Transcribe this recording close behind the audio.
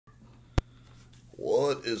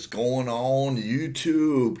What is going on,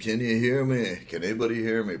 YouTube? Can you hear me? Can anybody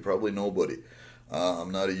hear me? Probably nobody.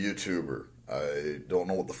 I'm not a YouTuber. I don't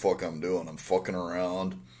know what the fuck I'm doing. I'm fucking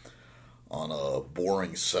around on a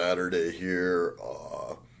boring Saturday here.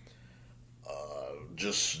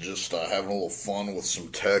 Just having a little fun with some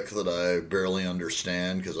tech that I barely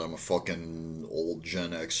understand because I'm a fucking old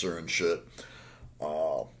Gen Xer and shit.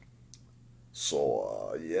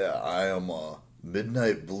 Yeah, I am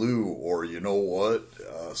Midnight Blue, or you know what?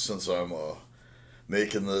 Since I'm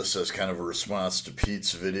making this as kind of a response to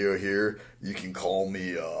Pete's video here, you can call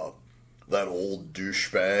me that old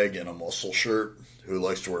douchebag in a muscle shirt who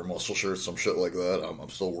likes to wear muscle shirts, some shit like that. I'm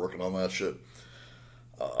still working on that shit.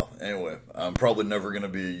 Anyway, I'm probably never going to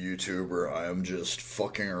be a YouTuber. I am just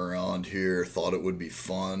fucking around here. Thought it would be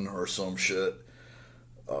fun or some shit.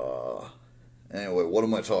 Anyway, what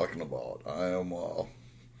am I talking about? I am,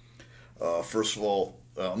 first of all,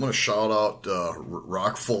 I'm going to shout out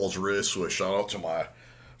Rock Falls Raceway. Shout out to my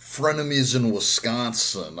frenemies in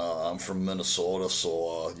Wisconsin. I'm from Minnesota,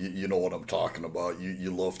 so you know what I'm talking about.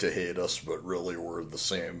 You love to hate us, but really we're the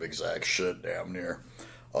same exact shit, damn near.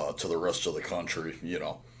 To the rest of the country, you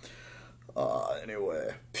know.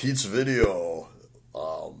 Anyway, Pete's video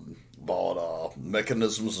about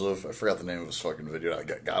mechanisms of, I forgot the name of his fucking video.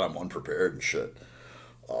 God, I'm unprepared and shit.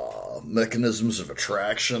 Mechanisms of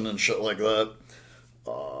attraction and shit like that.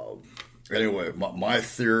 Anyway, my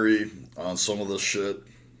theory on some of this shit,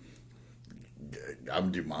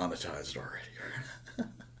 I'm demonetized already.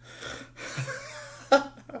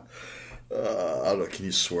 I don't know, can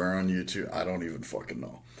you swear on YouTube? I don't even fucking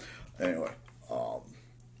know. Anyway,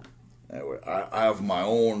 I have my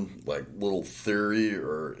own, like, little theory,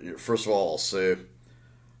 or, first of all, I'll say,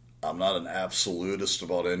 I'm not an absolutist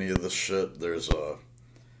about any of this shit.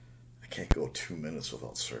 I can't go 2 minutes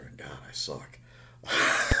without swearing. God, I suck.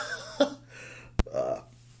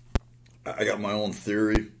 I got my own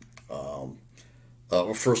theory.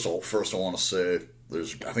 First I want to say,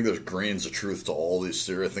 I think there's grains of truth to all these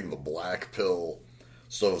theories. I think the black pill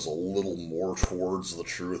stuff is a little more towards the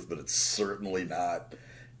truth, but it's certainly not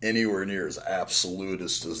anywhere near as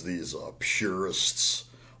absolutist as these purists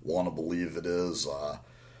want to believe it is.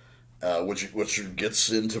 Which gets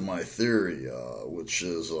into my theory, which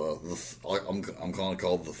is I'm going to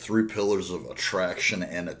call it the three pillars of attraction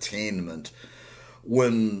and attainment,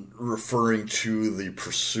 when referring to the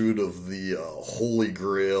pursuit of the Holy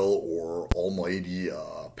Grail or almighty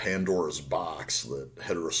Pandora's box that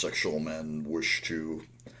heterosexual men wish to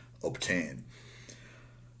obtain.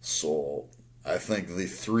 So I think the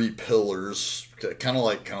three pillars, kind of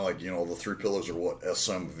like the three pillars are what,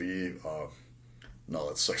 SMV. No,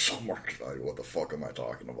 that's sexual marketing. What the fuck am I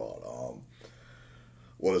talking about?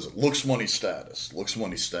 What is it? Looks, money, status. Looks,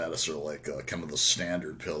 money, status are like kind of the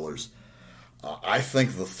standard pillars. I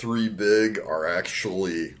think the three big are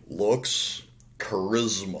actually looks,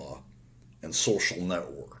 charisma, and social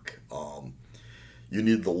network. You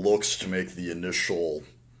need the looks to make the initial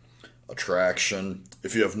attraction.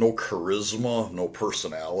 If you have no charisma, no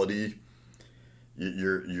personality,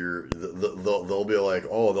 they'll be like,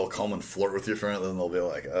 oh, they'll come and flirt with you for it, then they'll be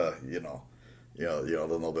like, then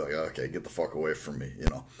they'll be like, okay, get the fuck away from me, you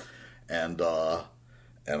know,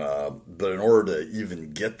 but in order to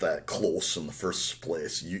even get that close in the first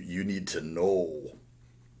place, you need to know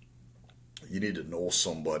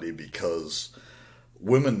somebody, because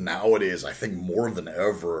women nowadays, I think more than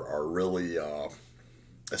ever, are really,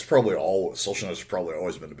 it's probably social networks has probably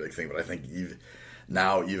always been a big thing, but I think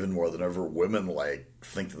even more than ever, women like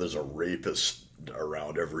think that there's a rapist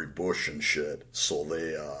around every bush and shit, so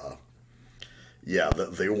they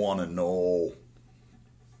want to know.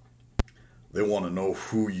 They want to know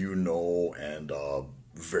who you know and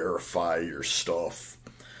verify your stuff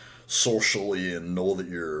socially and know that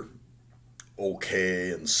you're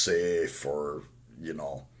okay and safe, or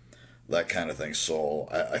that kind of thing. So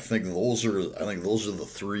I think those are the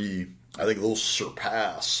three. I think those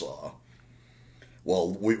surpass.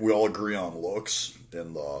 Well, we all agree on looks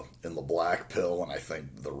in the black pill, and I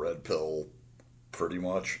think the red pill pretty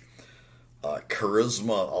much. Charisma,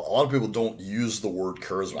 a lot of people don't use the word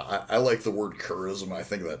charisma. I like the word charisma. I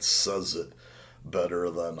think that says it better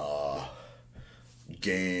than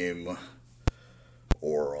game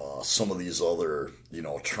or some of these other,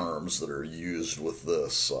 terms that are used with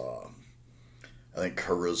this. I think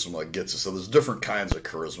charisma gets us. So there's different kinds of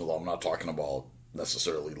charisma, though. I'm not talking about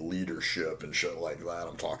necessarily leadership and shit like that.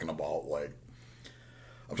 I'm talking about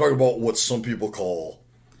what some people call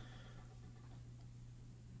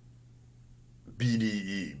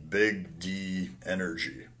BDE, big D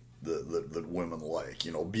energy, that women like.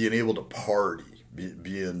 Being able to party,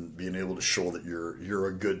 being able to show that you're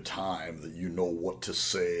a good time, that you know what to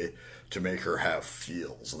say to make her have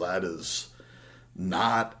feels. That is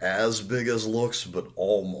not as big as looks, but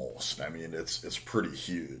almost. I mean, it's pretty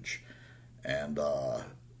huge. And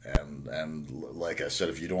like I said,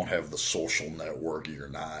 if you don't have the social network, you're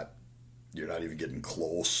not even getting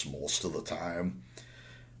close most of the time.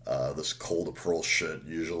 This cold approach shit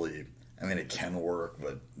usually, I mean, it can work,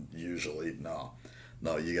 but usually no.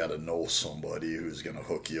 No, you got to know somebody who's going to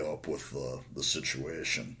hook you up with the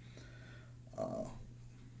situation.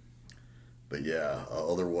 But yeah,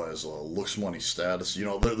 otherwise, looks, money, status. You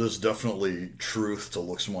know, there's definitely truth to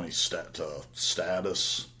looks, money, to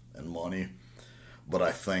status and money. But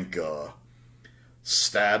I think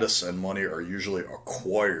status and money are usually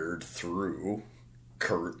acquired through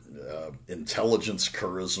intelligence,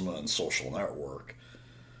 charisma, and social network.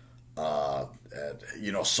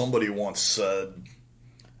 You know, somebody once said,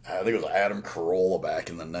 I think it was Adam Carolla back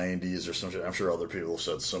in the 90s or something. I'm sure other people have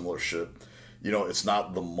said similar shit. You know, it's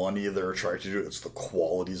not the money they're attracted to, it's the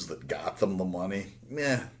qualities that got them the money.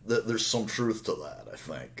 There's some truth to that, I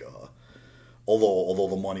think.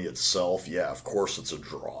 Although the money itself, yeah, of course it's a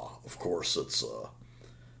draw. Of course it's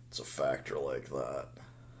a factor like that.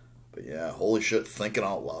 But yeah, holy shit, thinking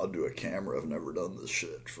out loud to a camera. I've never done this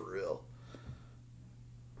shit, for real.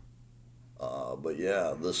 But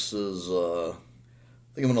yeah, this is, I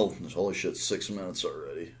think I'm gonna, holy shit, 6 minutes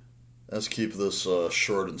already. Let's keep this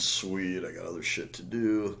short and sweet. I got other shit to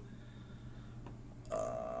do.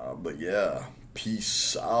 But yeah,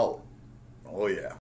 peace out. Oh yeah.